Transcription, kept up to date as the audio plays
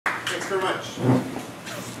very much.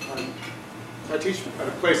 So I teach at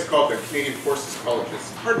a place called the Canadian Forces College.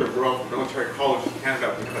 It's part of the Royal Military College of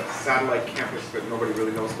Canada. We have a satellite campus that nobody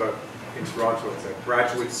really knows about in Toronto. It's a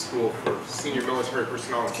graduate school for senior military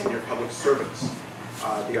personnel and senior public servants.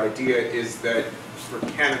 The idea is that for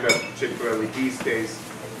Canada, particularly these days,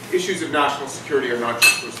 issues of national security are not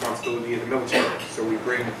just the responsibility of the military. So we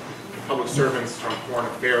bring public servants from foreign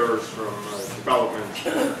affairs, from development,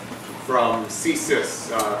 from CSIS,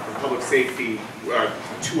 from public safety,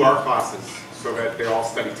 to our classes, so that they all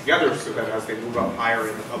study together, so that as they move up higher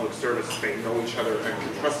in the public service, they know each other and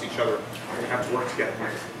can trust each other and have to work together.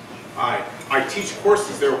 I teach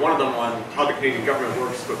courses there, one of them on how the Canadian government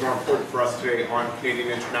works, but more important for us today, on Canadian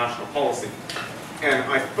international policy. And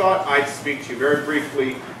I thought I'd speak to you very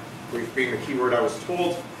briefly, brief being the key word I was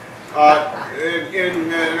told,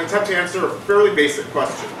 in an attempt to answer a fairly basic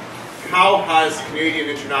question. How has Canadian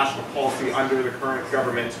international policy under the current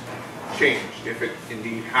government changed, if it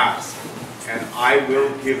indeed has? And I will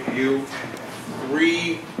give you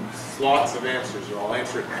 3 slots of answers, or I'll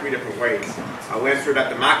answer it in 3 different ways. I'll answer it at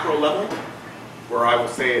the macro level, where I will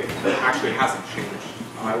say it actually hasn't changed.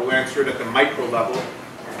 I will answer it at the micro level,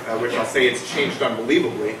 which I'll say it's changed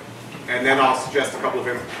unbelievably. And then I'll suggest a couple of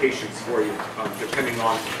implications for you, depending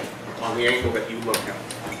on the angle that you look at.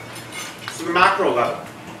 So the macro level.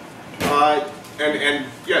 And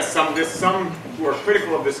yes, some who are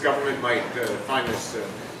critical of this government might find this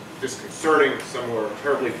disconcerting. Some who are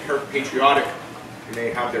terribly patriotic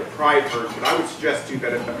may have their pride hurt. But I would suggest to you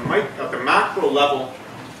that at the macro level,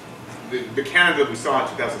 the Canada that we saw in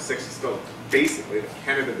 2006 is still basically the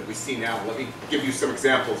Canada that we see now. Let me give you some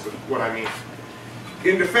examples of what I mean.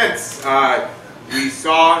 In defense, we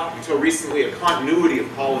saw until recently a continuity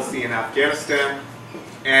of policy in Afghanistan.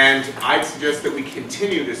 And I'd suggest that we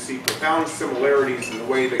continue to see profound similarities in the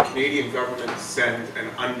way that Canadian governments send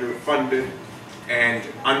an underfunded and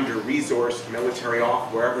under-resourced military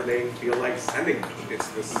off wherever they feel like sending them. It's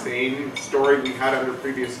the same story we had under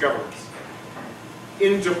previous governments.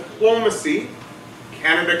 In diplomacy,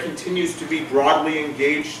 Canada continues to be broadly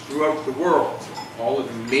engaged throughout the world. All of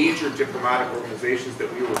the major diplomatic organizations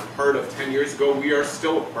that we were part of 10 years ago, we are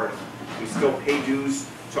still a part of. We still pay dues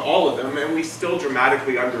to all of them, and we still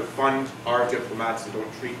dramatically underfund our diplomats and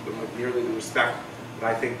don't treat them with nearly the respect that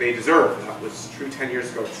I think they deserve. That was true 10 years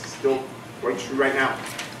ago. It's still quite true right now.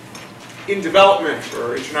 In development,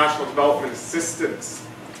 or international development assistance,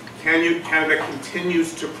 Canada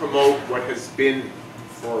continues to promote what has been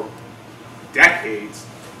for decades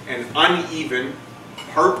an uneven,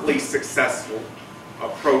 partly successful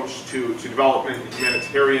approach to development and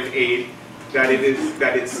humanitarian aid that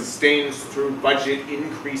it sustains through budget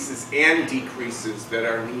increases and decreases that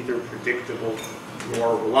are neither predictable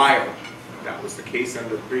nor reliable. That was the case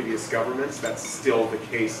under previous governments. That's still the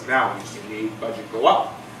case now. You've seen the aid budget go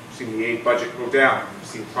up. You've seen the aid budget go down. You've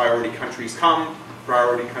seen priority countries come,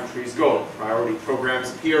 priority countries go. Priority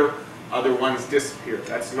programs appear, other ones disappear.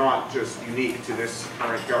 That's not just unique to this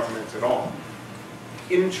current government at all.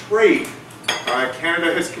 In trade,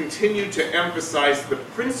 Canada has continued to emphasize the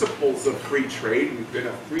principles of free trade. We've been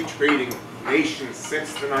a free trading nation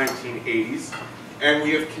since the 1980s, and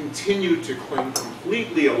we have continued to cling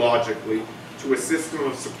completely illogically to a system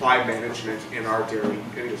of supply management in our dairy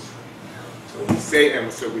industry. So we say,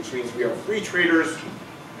 and so which means we have free traders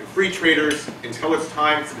until it's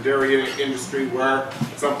time for the dairy industry where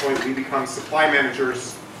at some point we become supply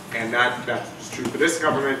managers, and that was true for this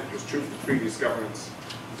government, it was true for previous governments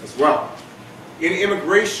as well. In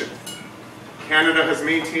immigration, Canada has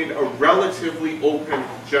maintained a relatively open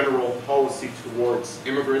general policy towards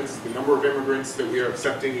immigrants. The number of immigrants that we are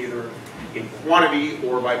accepting, either in quantity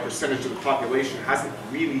or by percentage of the population, hasn't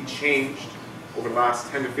really changed over the last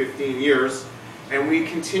 10 to 15 years. And we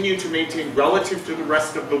continue to maintain, relative to the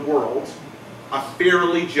rest of the world, a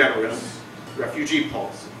fairly generous refugee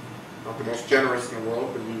policy. Not the most generous in the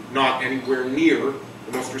world, but not anywhere near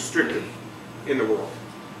the most restrictive in the world.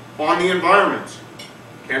 On the environment,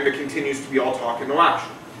 Canada continues to be all talk and no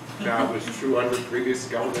action. That was true under previous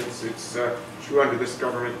governments. It's true under this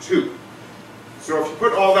government too. So if you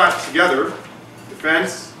put all that together,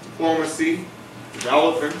 defense, diplomacy,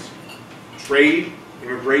 development, trade,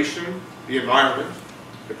 immigration, the environment,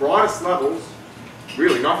 the broadest levels,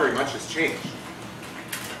 really not very much has changed.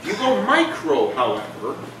 You go micro,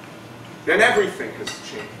 however, then everything has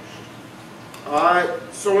changed.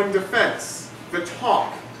 So in defense, the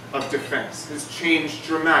talk of defense has changed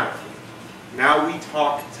dramatically. Now we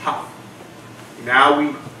talk tough. Now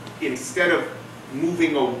we, instead of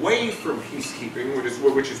moving away from peacekeeping,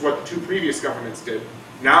 which is what the 2 previous governments did,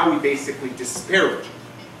 now we basically disparage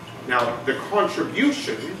it. Now the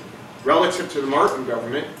contribution relative to the Martin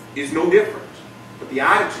government is no different, but the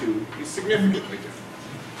attitude is significantly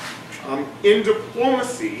different. In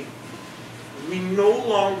diplomacy, we no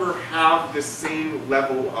longer have the same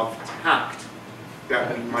level of tact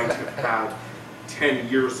that we might have had 10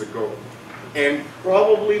 years ago, and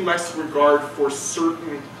probably less regard for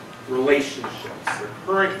certain relationships. The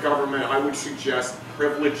current government, I would suggest,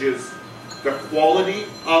 privileges the quality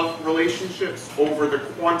of relationships over the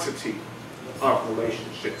quantity of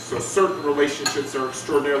relationships. So certain relationships are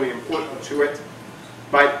extraordinarily important to it,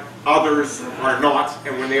 but others are not,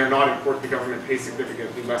 and when they are not important, the government pays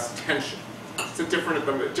significantly less attention. It's a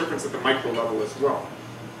difference at the micro level as well.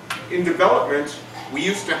 In development, we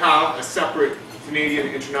used to have a separate Canadian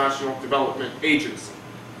International Development Agency.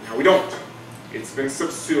 Now we don't. It's been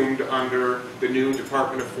subsumed under the new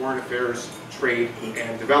Department of Foreign Affairs, Trade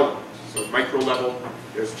and Development. So micro level,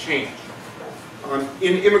 there's change.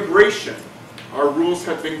 In immigration, our rules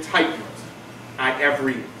have been tightened at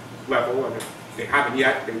every level, and if they haven't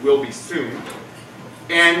yet, they will be soon.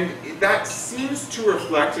 And that seems to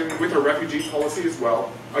reflect, and with our refugee policy as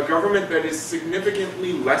well, a government that is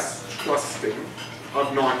significantly less trusting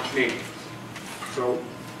of non-Canadians. So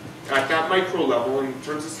at that micro level, in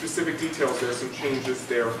terms of specific details, there are some changes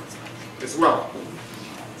there as well.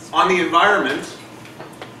 On the environment,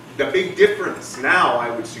 the big difference now, I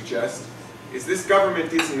would suggest, is this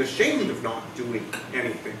government isn't ashamed of not doing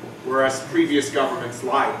anything, whereas previous governments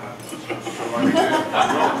lied about it.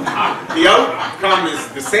 The outcome is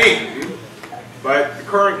the same, but the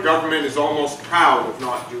current government is almost proud of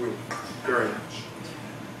not doing very much.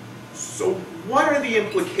 So what are the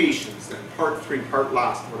implications then? Part three, part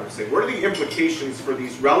last, what I'm saying. What are the implications for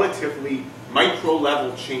these relatively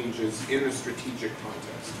micro-level changes in the strategic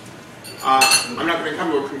context? I'm not going to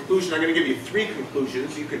come to a conclusion. I'm going to give you three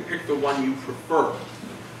conclusions. You can pick the one you prefer.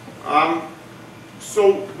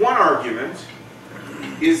 So one argument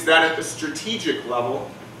is that at the strategic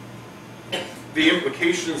level, the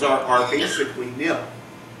implications are basically nil.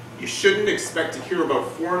 You shouldn't expect to hear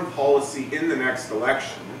about foreign policy in the next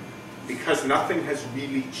election because nothing has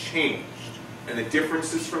really changed. And the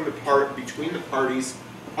differences between the parties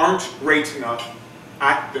aren't great enough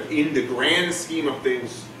in the grand scheme of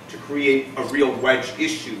things to create a real wedge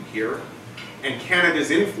issue here. And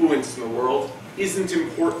Canada's influence in the world isn't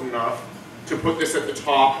important enough to put this at the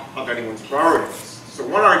top of anyone's priorities. So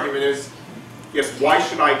one argument is, yes, why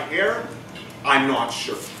should I care? I'm not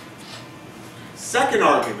sure. Second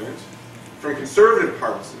argument, from conservative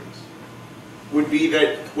partisans, would be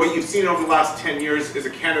that what you've seen over the last 10 years is a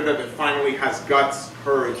Canada that finally has guts,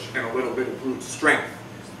 courage, and a little bit of brute strength,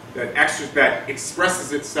 that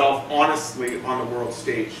expresses itself honestly on the world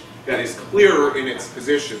stage, that is clearer in its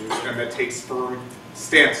positions, and that takes firm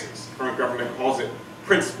stances. The current government calls it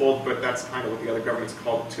principled, but that's kind of what the other governments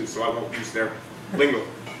call it too, so I won't use their lingo.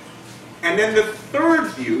 And then the third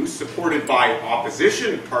view, supported by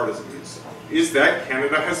opposition partisans, is that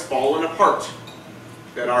Canada has fallen apart,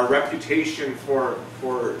 that our reputation for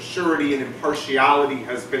surety and impartiality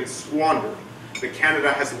has been squandered, that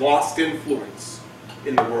Canada has lost influence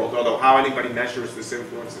in the world, although how anybody measures this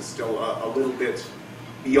influence is still a little bit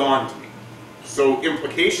beyond me. So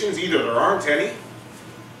implications, either there aren't any,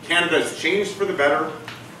 Canada has changed for the better,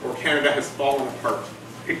 or Canada has fallen apart.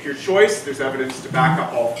 Pick your choice. There's evidence to back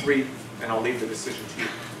up all three, and I'll leave the decision to you.